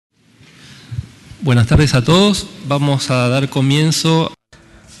Buenas tardes a todos. Vamos a dar comienzo.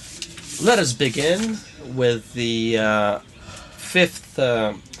 Let us begin with the fifth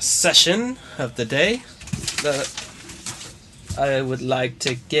session of the day. I would like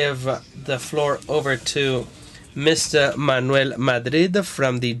to give the floor over to Mr. Manuel Madrid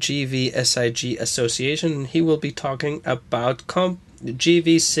from the gvSIG Association. He will be talking about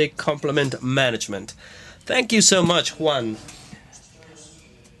gvSIG complement management. Thank you so much, Juan.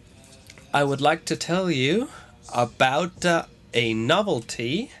 I would like to tell you about a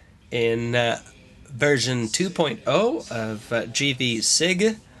novelty in version 2.0 of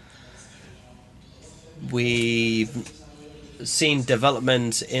gvSIG. We've seen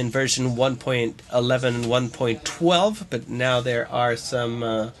developments in version 1.11 and 1.12, but now there are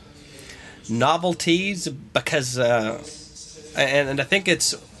some novelties because, and I think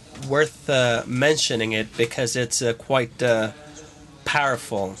it's worth mentioning it because it's quite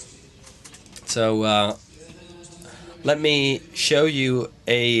powerful. So let me show you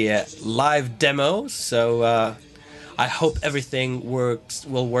a live demo. So I hope everything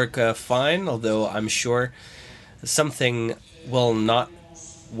will work fine, although I'm sure something will not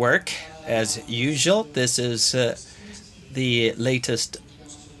work as usual. This is the latest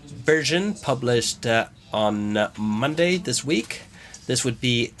version published on Monday this week. This would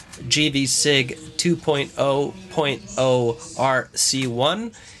be gvSIG 2.0.0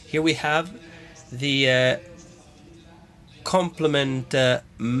 RC1. Here we have the complement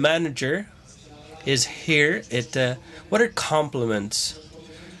manager is here. What are complements?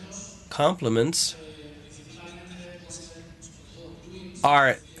 Complements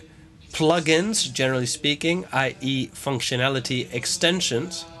are plugins, generally speaking, i.e. functionality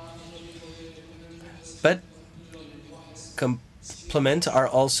extensions. But complements are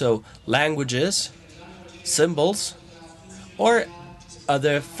also languages, symbols, or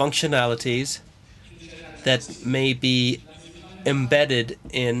other functionalities that may be embedded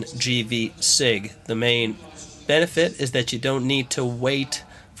in gvSIG. The main benefit is that you don't need to wait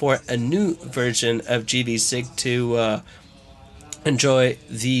for a new version of gvSIG to enjoy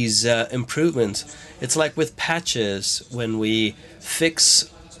these improvements. It's like with patches. When we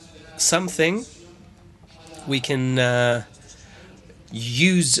fix something, we can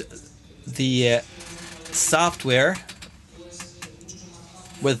use the software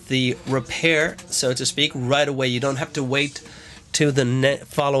with the repair, so to speak, right away. You don't have to wait to the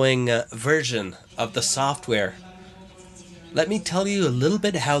following version of the software. Let me tell you a little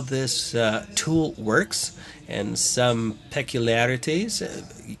bit how this tool works and some peculiarities.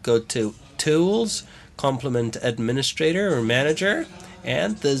 You go to Tools, Complement Administrator or Manager,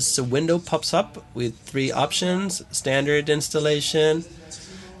 and this window pops up with three options: Standard Installation,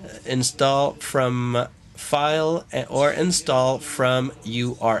 Install from File, or Install from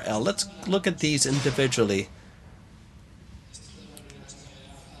URL. Let's look at these individually.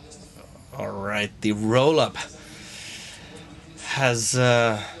 Alright, the roll-up has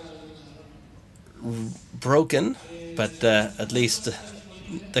broken, but at least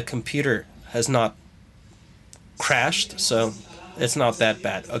the computer has not crashed, so it's not that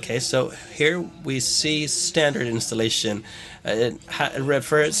bad. Okay, so here we see standard installation. It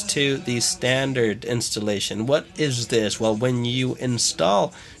refers to the standard installation. What is this? Well, when you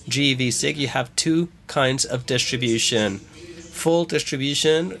install gvSIG, you have two kinds of distribution. Full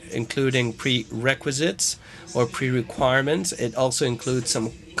distribution, including prerequisites or pre-requirements. It also includes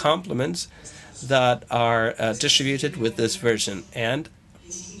some complements that are distributed with this version. And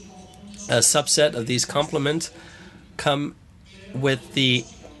a subset of these complements come with the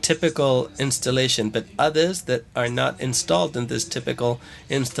typical installation, but others that are not installed in this typical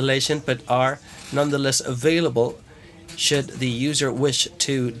installation but are nonetheless available should the user wish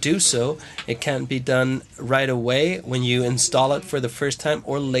to do so. It can be done right away when you install it for the first time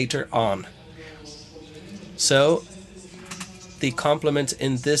or later on. So the complements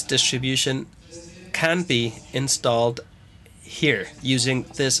in this distribution can be installed here using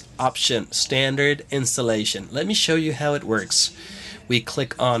this option, Standard Installation. Let me show you how it works. We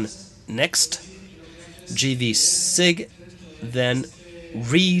click on Next. gvSIG then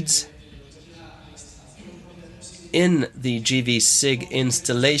reads in the gvSIG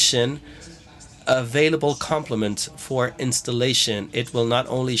installation available complements for installation. It will not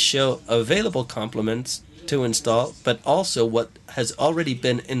only show available complements to install, but also what has already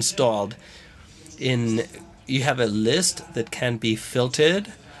been installed. You have a list that can be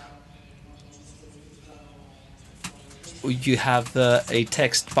filtered. You have a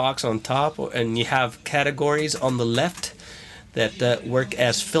text box on top, and you have categories on the left that work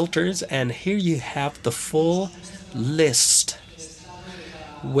as filters, and here you have the full list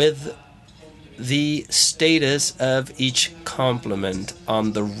with the status of each complement.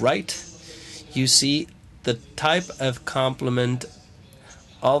 On the right, you see the type of complement.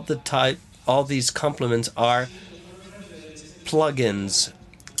 All these complements are plugins.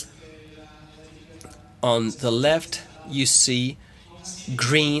 On the left, you see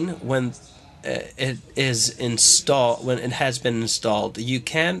green when it is installed, when it has been installed. You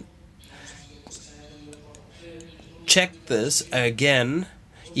can check this again,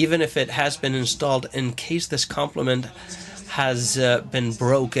 even if it has been installed, in case this complement has been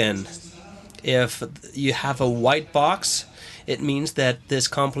broken. If you have a white box, it means that this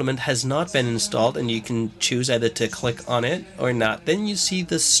complement has not been installed, and you can choose either to click on it or not. Then you see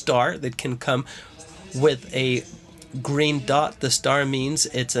the star that can come with a green dot. The star means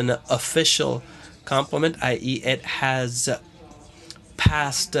it's an official complement, i.e. it has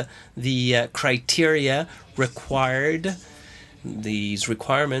passed the criteria required. These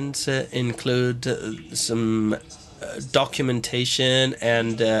requirements include some documentation,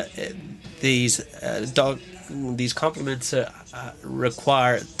 and these complements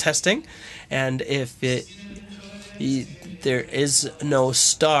require testing. And if there is no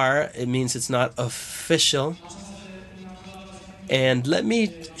star, it means it's not official. And let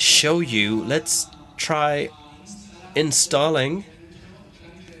me show you. Let's try installing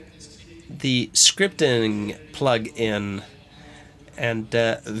the scripting plugin. And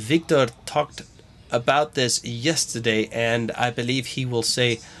Victor talked about this yesterday, and I believe he will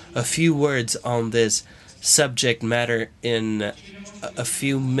say a few words on this subject matter in a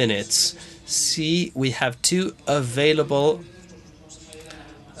few minutes. See, we have two available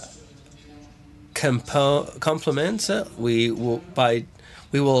complements. We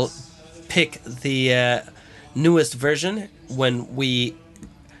will pick the newest version when we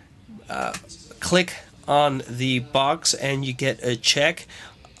click on the box, and you get a check.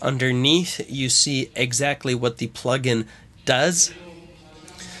 Underneath, you see exactly what the plugin does.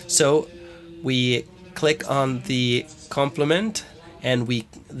 So we click on the complement, and we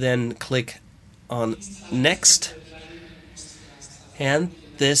then click on next, and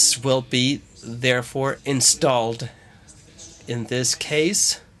this will be therefore installed. In this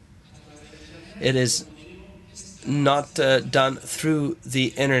case, it is not done through the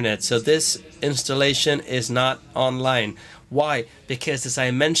internet, so this installation is not online. Why? Because, as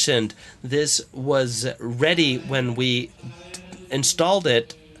I mentioned, this was ready when we installed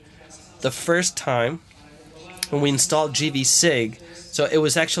it the first time, when we installed gvSIG. So it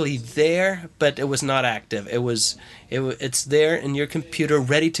was actually there, but it was not active. It's there in your computer,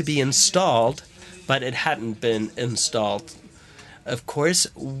 ready to be installed, but it hadn't been installed. Of course,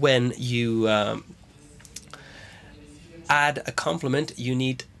 when you add a complement, you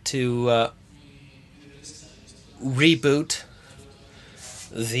need to reboot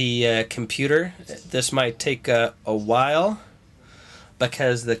the computer. This might take a while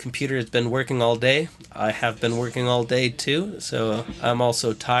because the computer has been working all day. I have been working all day too, so I'm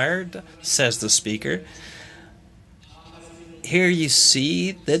also tired, says the speaker. Here you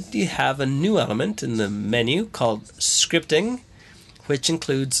see that you have a new element in the menu called scripting, which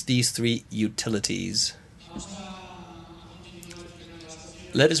includes these three utilities.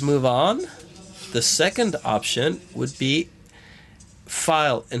 Let us move on. The second option would be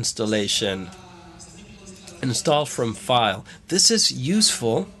file installation. Install from file. This is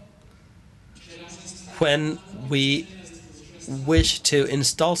useful when we wish to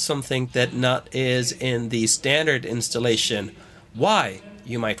install something that not is in the standard installation. Why,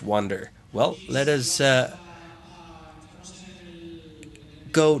 you might wonder? Well, let us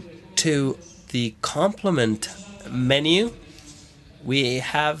go to the complement menu. We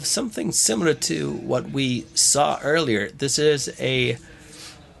have something similar to what we saw earlier. This is a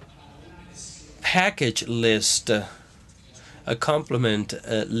package list, a complement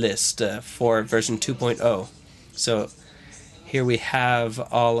list for version 2.0. So here we have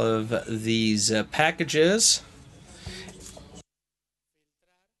all of these packages.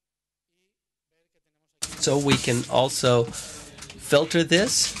 So we can also filter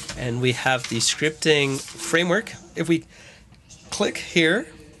this, and we have the scripting framework. If we click here,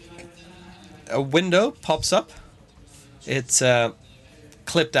 a window pops up. It's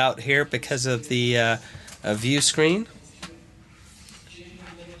clipped out here because of the view screen.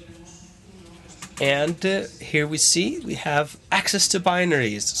 And here we see we have access to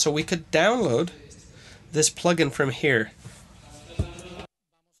binaries. So we could download this plugin from here.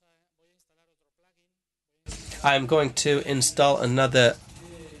 I'm going to install another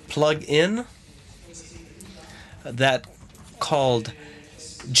plugin that called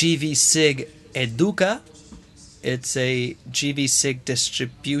gvSIG Educa. It's a gvSIG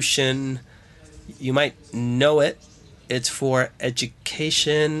distribution You might know it. It's for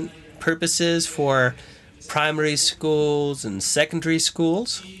education purposes for primary schools and secondary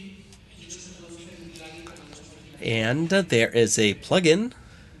schools. And there is a plugin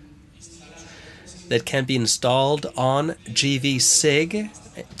that can be installed on gvSIG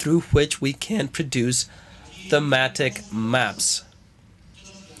through which we can produce thematic maps.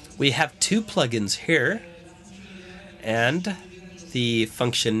 We have two plugins here, and the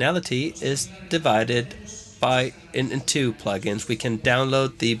functionality is divided in two plugins. We can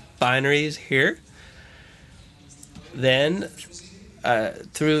download the binaries here. Then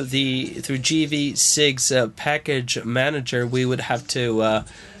through gvSIG's package manager, we would have to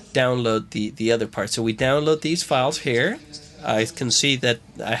download the other part. So we download these files here. I can see that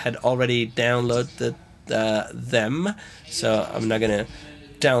I had already downloaded them, so I'm not going to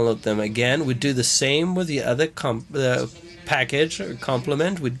download them again. We do the same with the other package or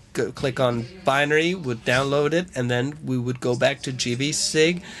complement. We'd click on binary, would download it, and then we would go back to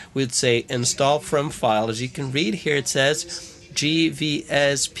gvSIG. We'd say install from file. As you can read here, it says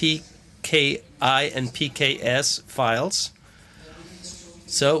gvs pki and pks files.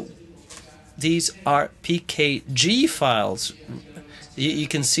 So these are pkg files. You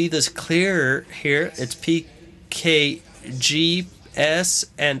can see this clearer here. It's pkg S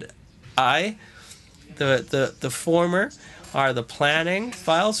and I. The former are the planning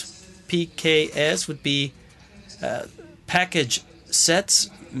files. PKS would be package sets,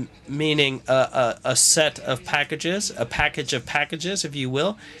 meaning a set of packages, a package of packages, if you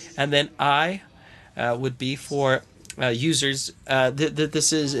will. And then I would be for users.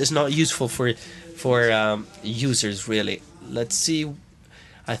 This is not useful for users, really. Let's see.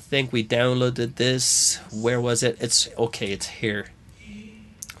 I think we downloaded this. Where was it? It's okay. It's here.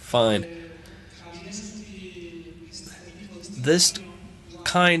 Fine. This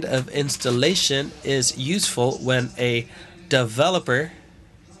kind of installation is useful when a developer,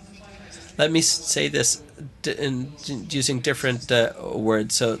 let me say this using different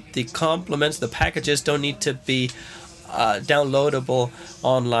words. So the complements, the packages don't need to be downloadable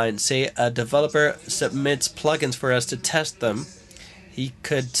online. Say a developer submits plugins for us to test them. He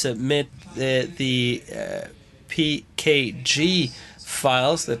could submit the PKG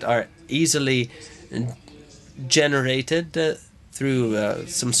files that are easily generated through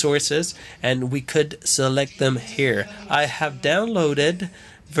some sources, and we could select them here. I have downloaded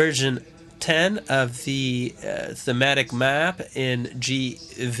version 10 of the thematic map in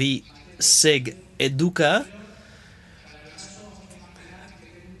gvSIG Educa.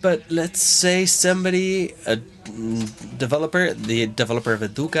 But let's say somebody, the developer of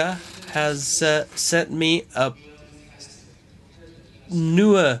Educa, has sent me a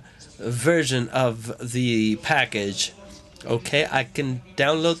newer version of the package. Okay, I can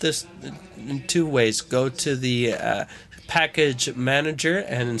download this in two ways. Go to the package manager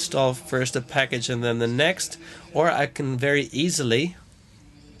and install first a package and then the next, or I can very easily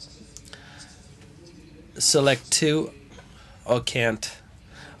select two. Oh, can't.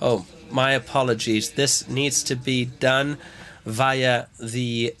 Oh, my apologies. This needs to be done via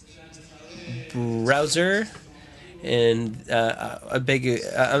the browser. And I beg you,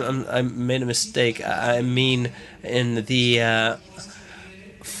 I made a mistake. I mean, in the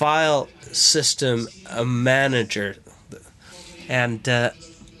file system manager, and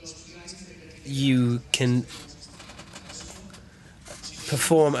you can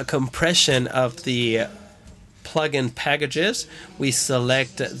perform a compression of the plugin packages. We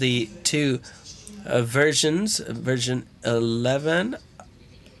select the two versions, version 11.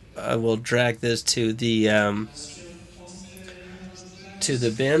 I will drag this to the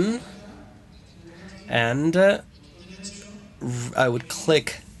bin, and I would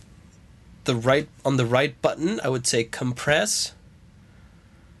click on the right button. I would say compress.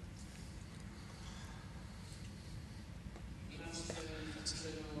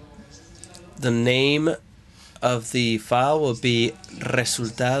 The name of the file will be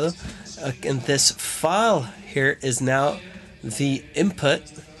resultado, and this file here is now the input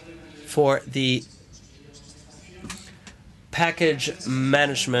for the package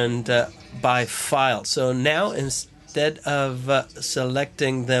management by file. So now, instead of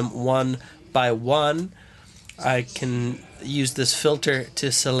selecting them one by one, I can use this filter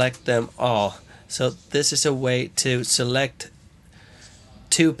to select them all. So this is a way to select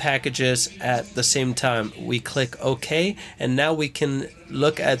two packages at the same time. We click OK, and now we can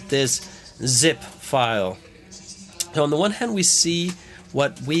look at this zip file. So on the one hand, we see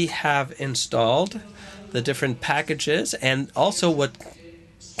what we have installed, the different packages, and also what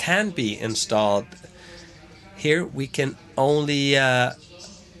can be installed. Here we can only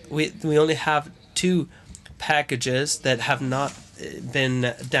we only have 2 packages that have not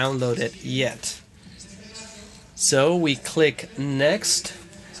been downloaded yet. So we click next,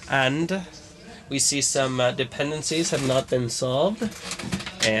 and we see some dependencies have not been solved,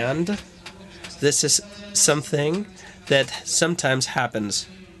 and this is something that sometimes happens.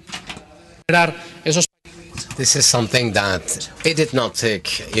 This is something that it did not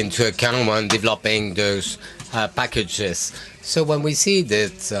take into account when developing those packages. So when we see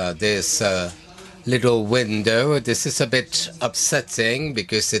that this little window, this is a bit upsetting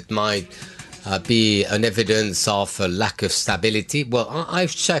because it might be an evidence of a lack of stability. Well,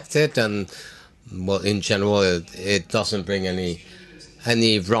 I've checked it, and well, in general, it doesn't bring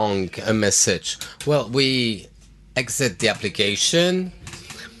any wrong message. Well, we exit the application.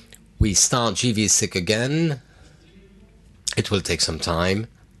 We start gvSIG again. It will take some time.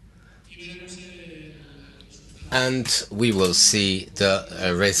 And we will see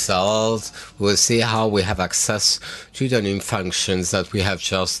the results. We'll see how we have access to the new functions that we have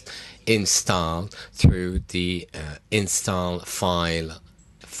just installed through the install file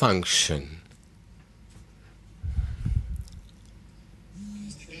function.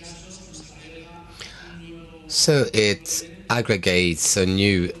 So it aggregates a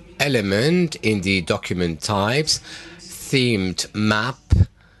new element in the document types, themed map,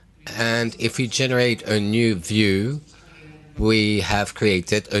 and if we generate a new view, we have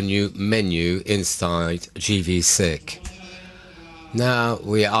created a new menu inside gvSIG. Now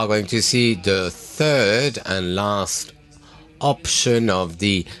we are going to see the third and last option of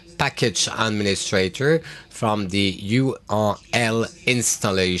the package administrator from the URL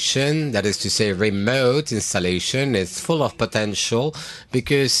installation, that is to say remote installation. It's full of potential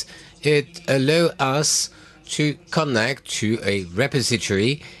because it allows us to connect to a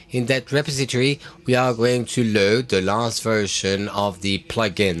repository. In that repository, we are going to load the last version of the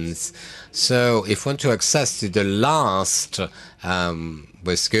plugins. So if we want to access to the last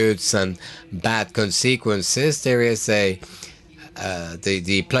with goods and bad consequences, there is a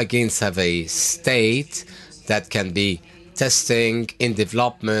the plugins have a state that can be testing, in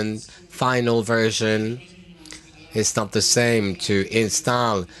development, final version. It's not the same to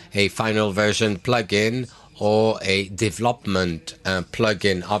install a final version plugin or a development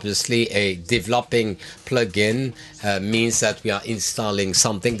plugin. Obviously, a developing plugin means that we are installing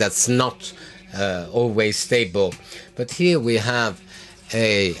something that's not always stable. But here we have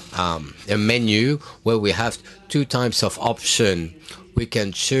a menu where we have 2 types of option. We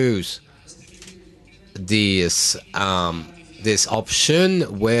can choose this option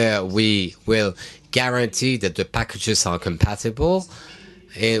where we will guarantee that the packages are compatible.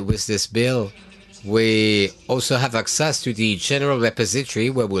 With this build, we also have access to the general repository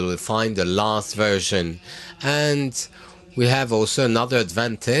where we will find the last version. And we have also another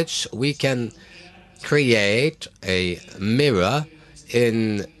advantage. We can create a mirror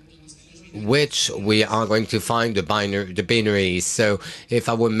in which we are going to find the binaries. So if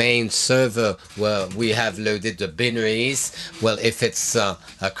our main server where we have loaded the binaries, well, if it's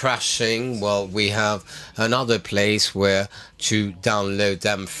crashing, well, we have another place where to download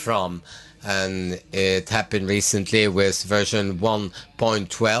them from. And it happened recently with version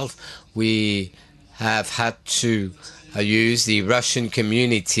 1.12. We have had to use the Russian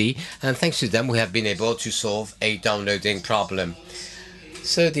community, and thanks to them we have been able to solve a downloading problem.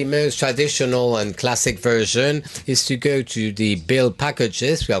 So the most traditional and classic version is to go to the build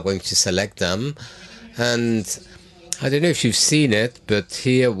packages. We are going to select them, and I don't know if you've seen it, but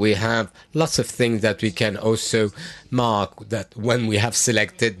here we have lots of things that we can also mark that when we have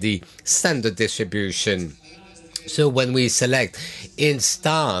selected the standard distribution. So when we select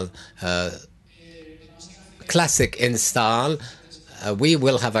install, classic install, we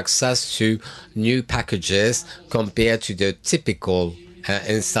will have access to new packages compared to the typical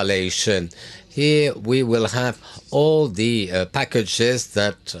installation. Here we will have all the packages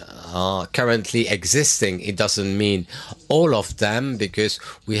that are currently existing. It doesn't mean all of them because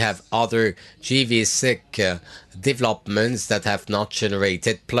we have other gvSIG developments that have not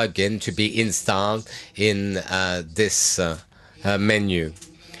generated plugin to be installed in this menu.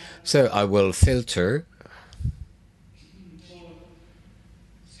 So I will filter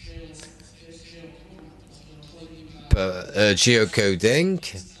geocoding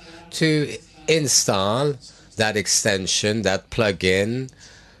to install that extension, that plugin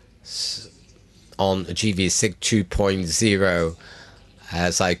on gvSIG 2.0,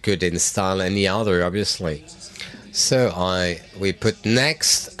 as I could install any other, obviously. So we put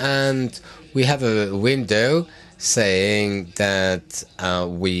next, and we have a window saying that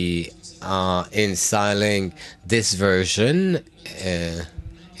we are installing this version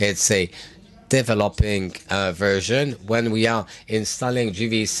It's a developing version. When we are installing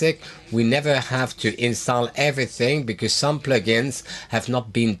gvSIG, we never have to install everything because some plugins have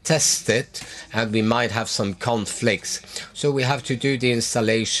not been tested and we might have some conflicts. So we have to do the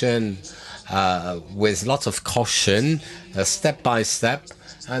installation with lots of caution, step by step,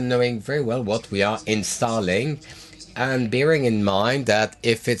 and knowing very well what we are installing. And bearing in mind that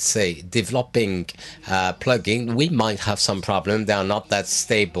if it's a developing plugin, we might have some problem. They are not that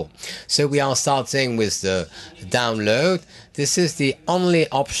stable. So we are starting with the download. This is the only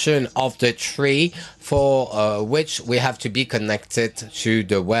option of the three for which we have to be connected to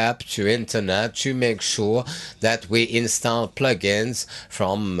the web, to internet, to make sure that we install plugins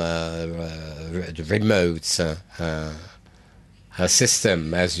from the remote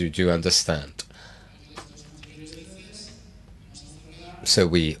system, as you do understand. So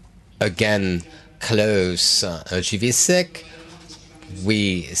we again close gvSIG,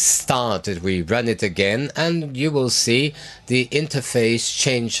 we start it, we run it again, and you will see the interface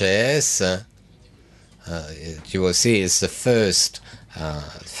changes. You will see it's the first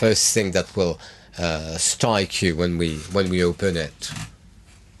thing that will strike you when we open it.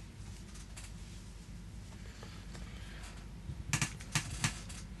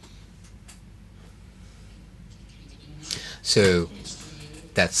 So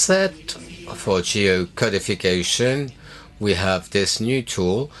that's it. For geocodification, we have this new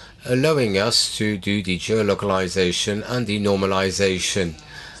tool allowing us to do the geolocalization and the normalization.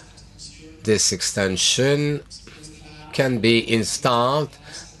 This extension can be installed,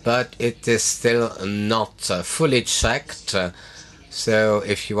 but it is still not fully checked. So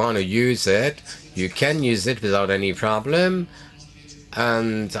if you want to use it, you can use it without any problem.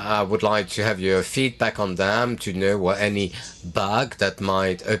 And I would like to have your feedback on them to know what any bug that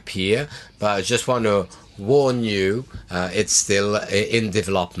might appear. But I just want to warn you, it's still in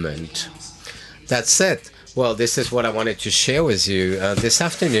development. That's it. Well, this is what I wanted to share with you this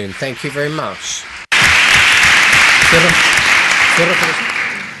afternoon. Thank you very much.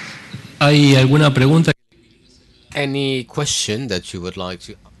 ¿Hay alguna pregunta? Any question that you would like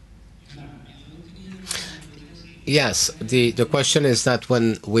to? Yes, the question is that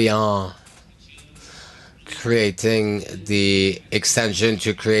when we are creating the extension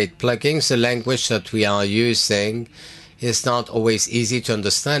to create plugins, the language that we are using is not always easy to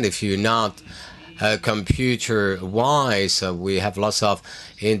understand if you're not computer-wise. We have lots of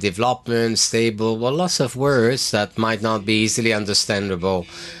in development, stable, well, lots of words that might not be easily understandable.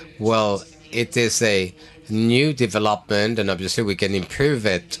 Well, it is a new development, and obviously we can improve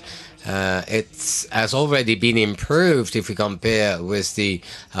it. It has already been improved if we compare with the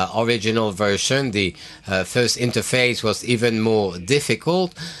original version. The first interface was even more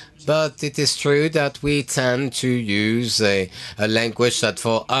difficult, but it is true that we tend to use a language that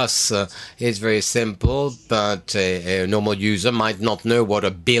for us is very simple, but a normal user might not know what a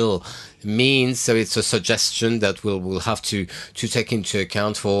bill means. So it's a suggestion that we'll have to take into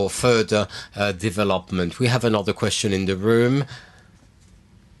account for further development. We have another question in the room.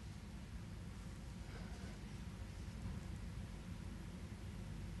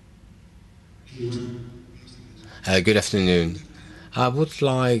 Good afternoon. I would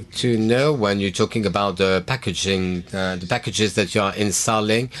like to know, when you're talking about the packaging, the packages that you are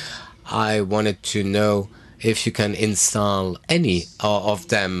installing, I wanted to know if you can install any of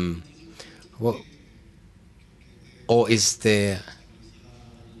them. Well, or is there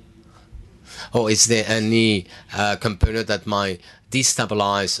any component that might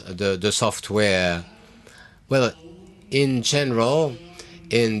destabilize the software? Well, in general,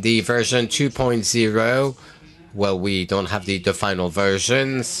 in the version 2.0, well, we don't have the final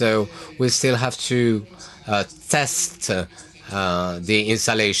version, so we still have to test the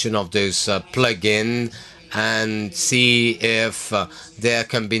installation of those plugins and see if their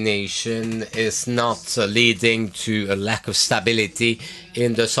combination is not leading to a lack of stability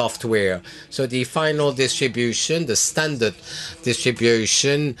in the software. So the final distribution, the standard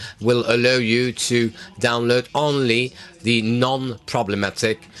distribution, will allow you to download only the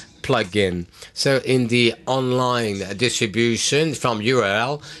non-problematic plugin. So in the online distribution from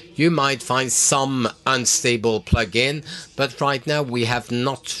URL, you might find some unstable plugin, but right now we have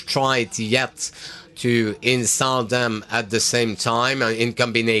not tried yet to install them at the same time in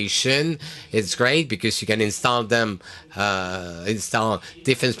combination. It's great because you can install them, install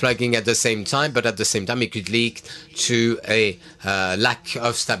different plugins at the same time, but at the same time it could lead to a lack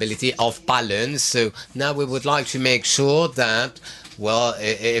of stability, of balance. So now we would like to make sure that, well,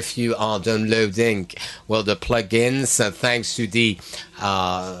 if you are downloading, well, the plugins, thanks to the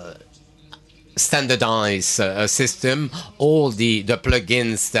standardized system, all the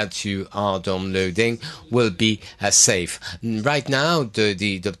plugins that you are downloading will be safe. Right now,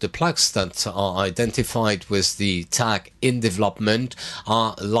 the plugs that are identified with the tag in development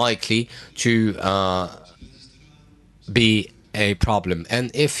are likely to be a problem. And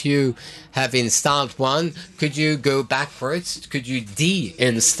if you have installed one, could you go backwards? Could you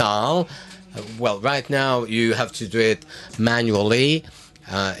deinstall? Well, right now you have to do it manually.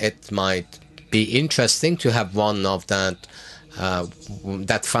 It might be interesting to have one of that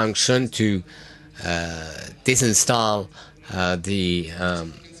function to disinstall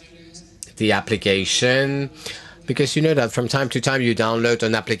the application, because you know that from time to time you download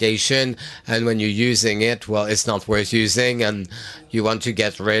an application and when you're using it, well, it's not worth using and you want to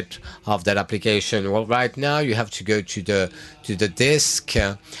get rid of that application. Well, right now you have to go to the disk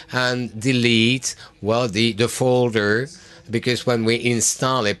and delete, well, the folder, because when we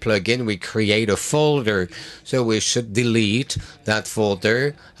install a plugin, we create a folder. So we should delete that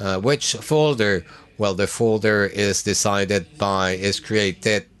folder. Which folder? Well, the folder is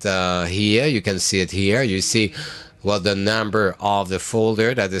created here. You can see it here. You see, well, the number of the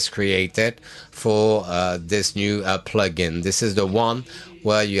folder that is created for this new plugin. This is the one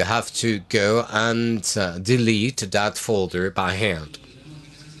where you have to go and delete that folder by hand.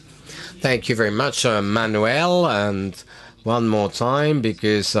 Thank you very much, Manuel. And one more time,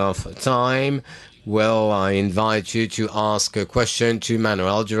 because of time, well, I invite you to ask a question to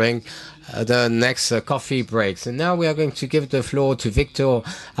Manuel during the next coffee breaks. And now we are going to give the floor to Victor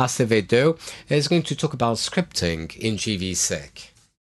Acevedo. He's going to talk about scripting in gvSIG.